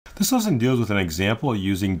This lesson deals with an example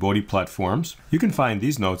using Bode platforms. You can find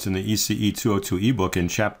these notes in the ECE202 ebook in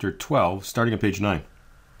Chapter 12, starting on page 9.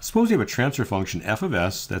 Suppose you have a transfer function f of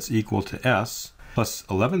s that's equal to s plus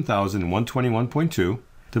 11,121.2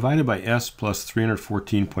 divided by s plus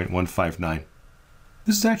 314.159.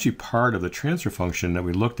 This is actually part of the transfer function that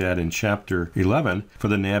we looked at in Chapter 11 for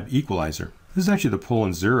the NAB equalizer. This is actually the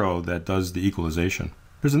Poland zero that does the equalization.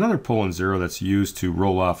 There's another Poland zero that's used to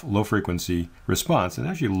roll off low frequency response and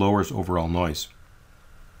actually lowers overall noise.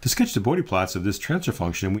 To sketch the Bode plots of this transfer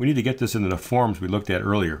function, we need to get this into the forms we looked at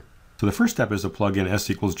earlier. So the first step is to plug in s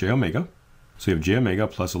equals j omega. So you have j omega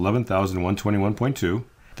plus 11,121.2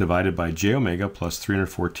 divided by j omega plus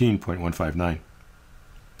 314.159.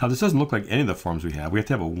 Now this doesn't look like any of the forms we have. We have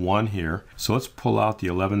to have a 1 here. So let's pull out the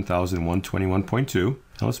 11,121.2.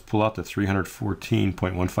 Now let's pull out the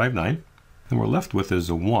 314.159. And we're left with is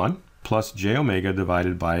a 1 plus j omega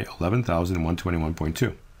divided by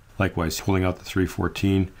 11,121.2. Likewise, pulling out the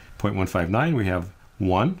 314.159, we have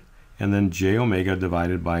 1 and then j omega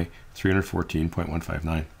divided by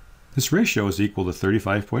 314.159. This ratio is equal to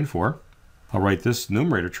 35.4. I'll write this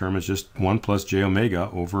numerator term as just 1 plus j omega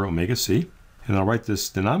over omega c. And I'll write this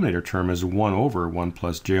denominator term as 1 over 1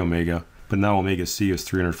 plus j omega, but now omega c is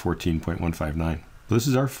 314.159. So this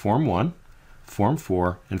is our Form 1, Form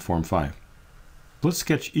 4, and Form 5. Let's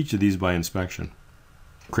sketch each of these by inspection.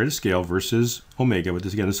 Create a scale versus omega, but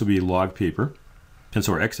this will be log paper. And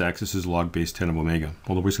so our x-axis is log base 10 of omega,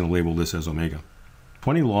 although we're just going to label this as omega.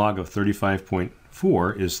 20 log of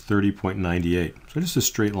 35.4 is 30.98. So just a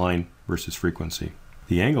straight line versus frequency.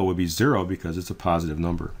 The angle would be 0 because it's a positive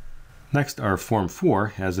number. Next, our Form 4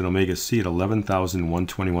 has an omega c at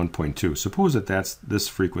 11,121.2. Suppose that that's this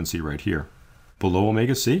frequency right here. Below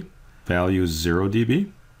omega c, value is 0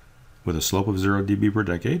 dB. With a slope of 0 dB per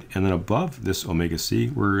decade, and then above this omega c,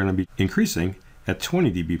 we're going to be increasing at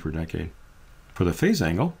 20 dB per decade. For the phase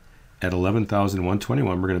angle, at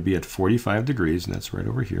 11,121, we're going to be at 45 degrees, and that's right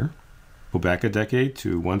over here. Go back a decade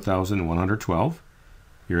to 1,112,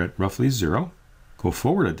 you're at roughly 0. Go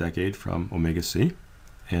forward a decade from omega c,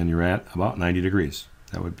 and you're at about 90 degrees.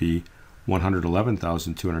 That would be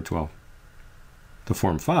 111,212. The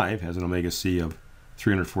Form 5 has an omega c of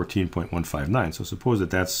 314.159. So suppose that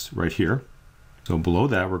that's right here. So below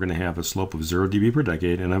that, we're going to have a slope of 0 dB per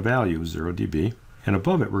decade and a value of 0 dB. And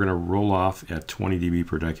above it, we're going to roll off at 20 dB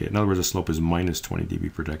per decade. In other words, the slope is minus 20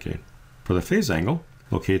 dB per decade. For the phase angle,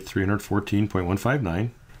 locate 314.159,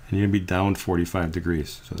 and you're going to be down 45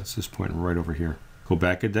 degrees. So that's this point right over here. Go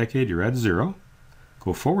back a decade, you're at 0.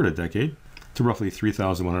 Go forward a decade to roughly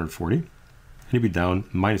 3,140, and you'll be down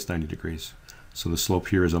minus 90 degrees. So the slope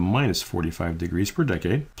here is a minus 45 degrees per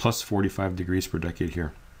decade, plus 45 degrees per decade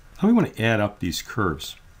here. Now we want to add up these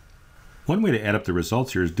curves. One way to add up the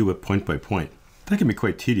results here is do it point by point. That can be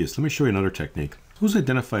quite tedious. Let me show you another technique. Suppose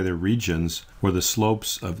identify the regions where the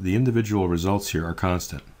slopes of the individual results here are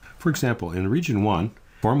constant. For example, in region 1,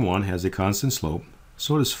 Form 1 has a constant slope,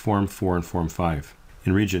 so does Form 4 and Form 5.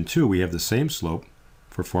 In region 2, we have the same slope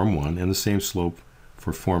for Form 1 and the same slope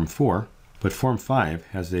for Form 4, but Form 5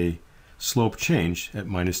 has a slope change at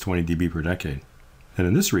minus 20 dB per decade. And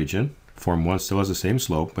in this region, Form 1 still has the same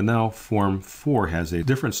slope, but now Form 4 has a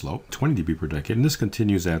different slope, 20 dB per decade, and this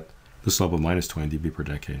continues at the slope of minus 20 dB per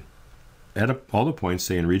decade. Add up all the points,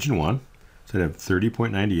 say in region 1, so I have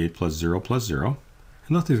 30.98 plus 0,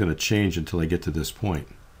 and nothing's going to change until I get to this point.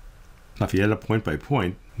 Now if you add up point by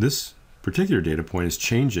point, this particular data point is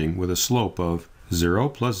changing with a slope of 0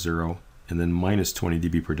 plus 0, and then minus 20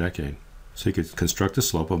 dB per decade. So you could construct a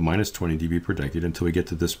slope of minus 20 dB per decade until we get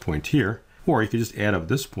to this point here, or you could just add up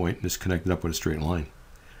this point and just connect it up with a straight line.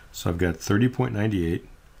 So I've got 30.98,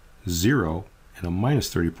 0, and a minus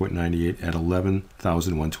 30.98 at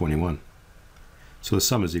 11,121. So the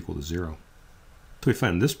sum is equal to 0. So we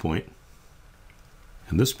find this point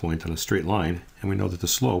and this point on a straight line, and we know that the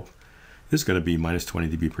slope is going to be minus 20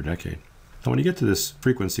 dB per decade. Now when you get to this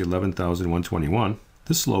frequency 11,121,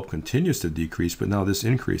 this slope continues to decrease, but now this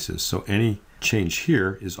increases. So any change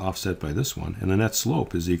here is offset by this one, and the net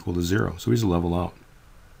slope is equal to 0. So we just level out.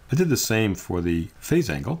 I did the same for the phase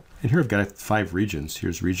angle, and here I've got 5 regions.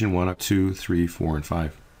 Here's region 1, 2, 3, 4, and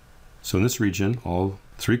 5. So in this region, all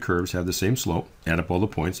 3 curves have the same slope. Add up all the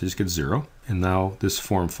points, I just get 0. And now this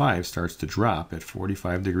Form 5 starts to drop at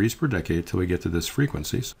 45 degrees per decade till we get to this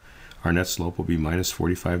frequency. Our net slope will be minus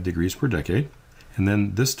 45 degrees per decade. And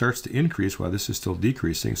then this starts to increase while this is still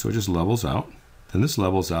decreasing, so it just levels out. Then this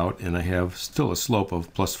levels out, and I have still a slope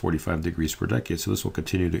of plus 45 degrees per decade, so this will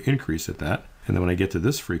continue to increase at that. And then when I get to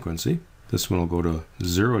this frequency, this one will go to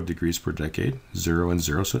 0 degrees per decade, 0 and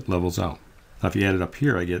 0, so it levels out. Now if you add it up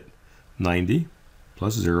here, I get 90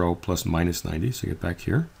 plus 0 plus minus 90, so get back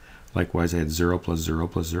here. Likewise, I had 0 plus 0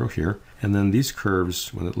 plus 0 here. And then these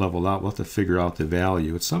curves, when it level out, we'll have to figure out the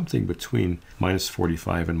value. It's something between minus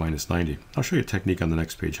 45 and minus 90. I'll show you a technique on the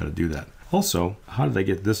next page how to do that. Also, how did I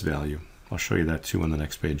get this value? I'll show you that too on the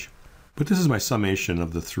next page. But this is my summation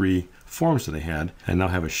of the three forms that I had. I now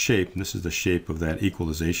have a shape, and this is the shape of that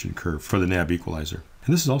equalization curve for the NAB equalizer.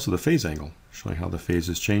 And this is also the phase angle, showing how the phase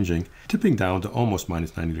is changing, tipping down to almost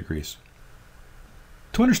minus 90 degrees.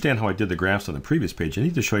 To understand how I did the graphs on the previous page, I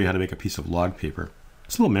need to show you how to make a piece of log paper.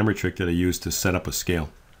 It's a little memory trick that I use to set up a scale.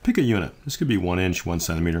 Pick a unit. This could be 1 inch, 1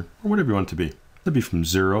 centimeter, or whatever you want it to be. That'd be from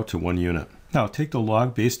 0 to 1 unit. Now take the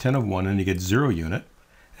log base 10 of 1 and you get 0 unit,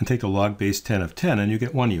 and take the log base 10 of 10 and you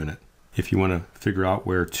get 1 unit. If you want to figure out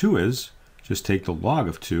where 2 is, just take the log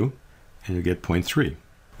of 2 and you get 0.3,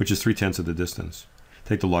 which is 3/10 of the distance.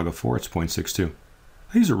 Take the log of 4, it's 0.62.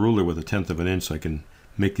 I use a ruler with 1/10 of an inch so I can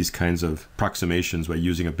make these kinds of approximations by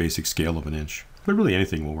using a basic scale of 1 inch. But really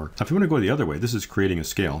anything will work. Now if you want to go the other way, this is creating a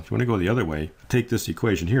scale. If you want to go the other way, take this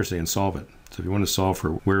equation here, say, and solve it. So if you want to solve for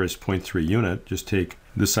where is 0.3 unit, just take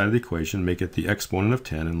this side of the equation, make it the exponent of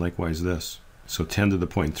 10, and likewise this. So 10 to the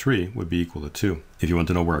 0.3 would be equal to 2. If you want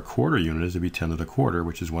to know where a quarter unit is, it'd be 10 to the quarter,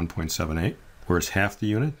 which is 1.78. Whereas half the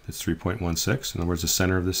unit, it's 3.16. In other words, the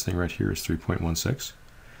center of this thing right here is 3.16.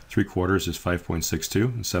 3/4 is 5.62,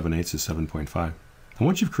 and 7/8 is 7.5. And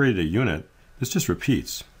once you've created a unit, this just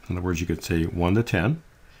repeats. In other words, you could say 1 to 10,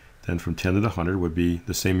 then from 10 to the 100 would be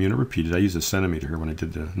the same unit repeated. I used a centimeter here when I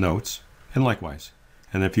did the notes, and likewise.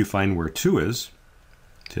 And if you find where 2 is,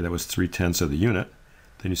 say that was 3/10 of the unit,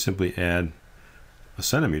 then you simply add a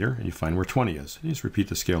centimeter and you find where 20 is. And you just repeat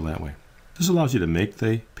the scale that way. This allows you to make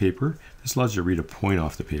the paper. This allows you to read a point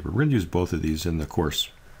off the paper. We're going to use both of these in the course.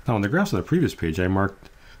 Now on the graphs on the previous page, I marked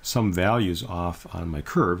some values off on my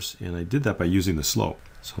curves, and I did that by using the slope.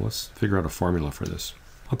 So let's figure out a formula for this.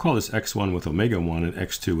 I'll call this x1 with omega 1 and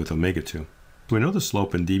x2 with omega 2. So we know the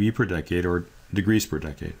slope in dB per decade or degrees per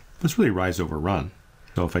decade. But it's really rise over run.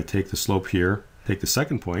 So if I take the slope here, take the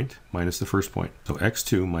second point minus the first point. So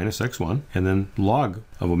x2 minus x1, and then log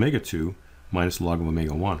of omega 2 minus log of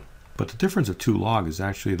omega 1. But the difference of 2 log is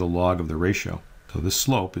actually the log of the ratio. So this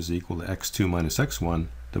slope is equal to x2 minus x1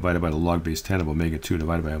 divided by the log base 10 of omega 2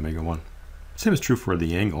 divided by omega 1. Same is true for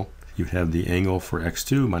the angle. You have the angle for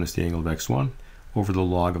x2 minus the angle of x1 over the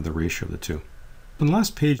log of the ratio of the two. On the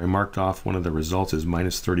last page, I marked off one of the results as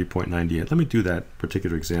minus 30.98. Let me do that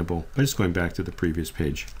particular example by just going back to the previous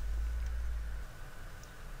page.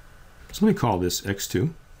 So let me call this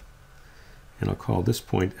x2, and I'll call this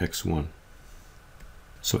point x1.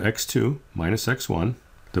 So x2 minus x1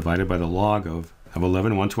 divided by the log of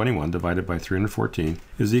 11,121 divided by 314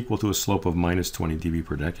 is equal to a slope of minus 20 dB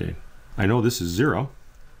per decade. I know this is 0,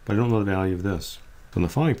 but I don't know the value of this. So on the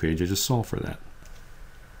following page, I just solve for that.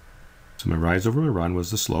 So my rise over my run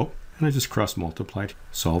was the slope, and I just cross-multiplied,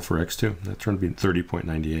 solve for x2. That turned to be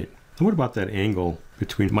 30.98. And what about that angle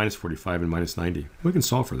between minus 45 and minus 90? We can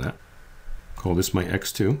solve for that. Call this my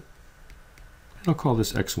x2, and I'll call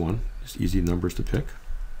this x1. Just easy numbers to pick.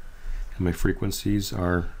 And my frequencies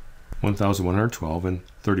are 1,112 and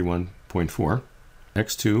 31.4.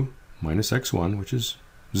 x2 minus x1, which is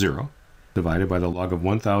 0, divided by the log of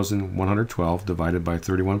 1,112 divided by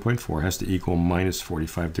 31.4 has to equal minus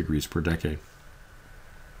 45 degrees per decade.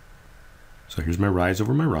 So here's my rise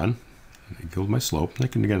over my run, equals my slope. I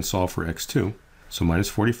can again solve for x2. So minus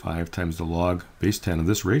 45 times the log base 10 of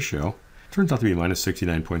this ratio turns out to be minus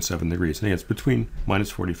 69.7 degrees. And again, it's between minus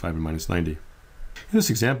 45 and minus 90. In this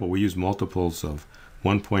example, we use multiples of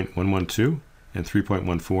 1.112 and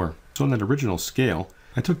 3.14. So in that original scale,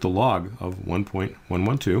 I took the log of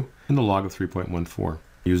 1.112 and the log of 3.14,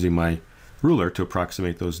 using my ruler to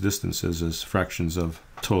approximate those distances as fractions of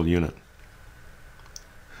total unit.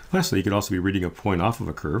 Lastly, you could also be reading a point off of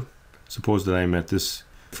a curve. Suppose that I'm at this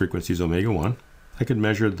frequency is omega 1. I could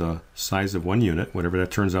measure the size of 1 unit, whatever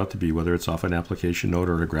that turns out to be, whether it's off an application note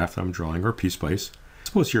or a graph that I'm drawing or a piece place.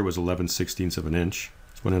 Suppose here was 11/16 of an inch.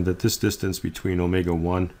 So when that this distance between omega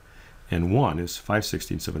 1 and 1 is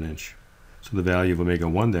 5/16 of an inch. So the value of omega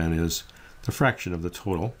 1 then is the fraction of the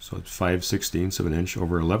total. So it's 5/16 of an inch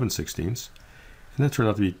over 11/16. And that turned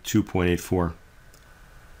out to be 2.84.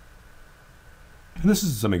 And this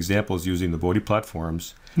is some examples using the Bode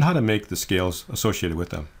platforms and how to make the scales associated with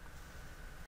them.